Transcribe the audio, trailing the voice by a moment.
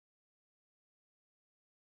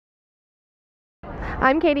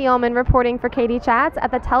I'm Katie Uhlmann reporting for Katie Chats at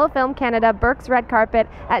the Telefilm Canada Birks Red Carpet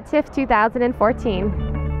at TIFF 2014.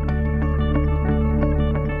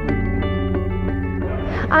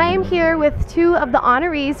 I am here with two of the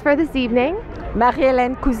honorees for this evening.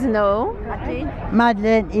 Marie-Hélène Cousineau.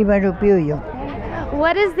 Madeline Piujuq.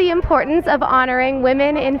 What is the importance of honoring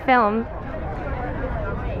women in film?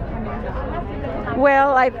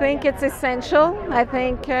 Well, I think it's essential. I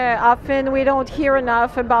think often we don't hear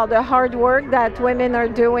enough about the hard work that women are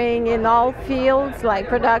doing in all fields, like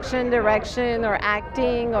production, direction, or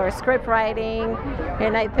acting, or script writing.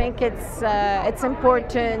 And I think it's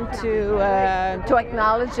important to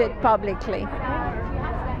acknowledge it publicly.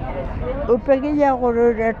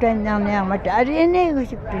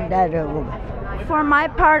 For my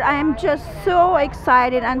part, I am just so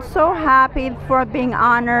excited and so happy for being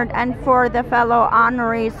honored and for the fellow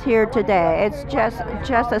honorees here today. It's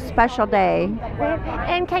just a special day.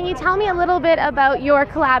 And can you tell me a little bit about your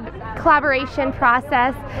collaboration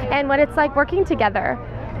process and what it's like working together?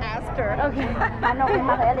 Ask her. Okay.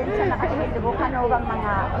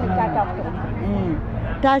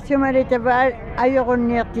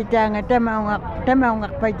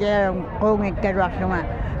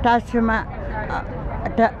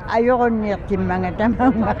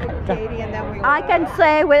 I can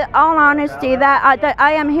say with all honesty that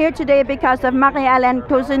I am here today because of Marie-Hélène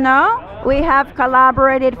Cousineau. We have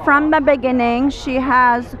collaborated from the beginning. She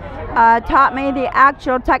has taught me the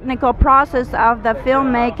actual technical process of the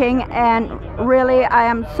filmmaking, and really I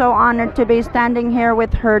am so honored to be standing here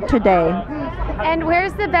with her today. And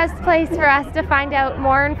where's the best place for us to find out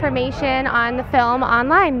more information on the film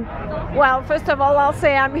online? Well, first of all, I'll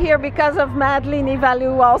say I'm here because of Madeline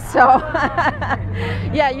Ivalu also.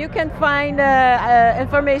 Yeah, you can find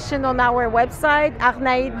information on our website,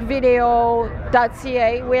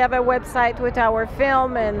 arnaidvideo.ca. We have a website with our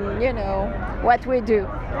film and, you know, what we do.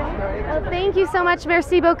 Well, thank you so much.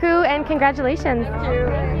 Merci beaucoup and congratulations.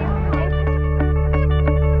 Thank you.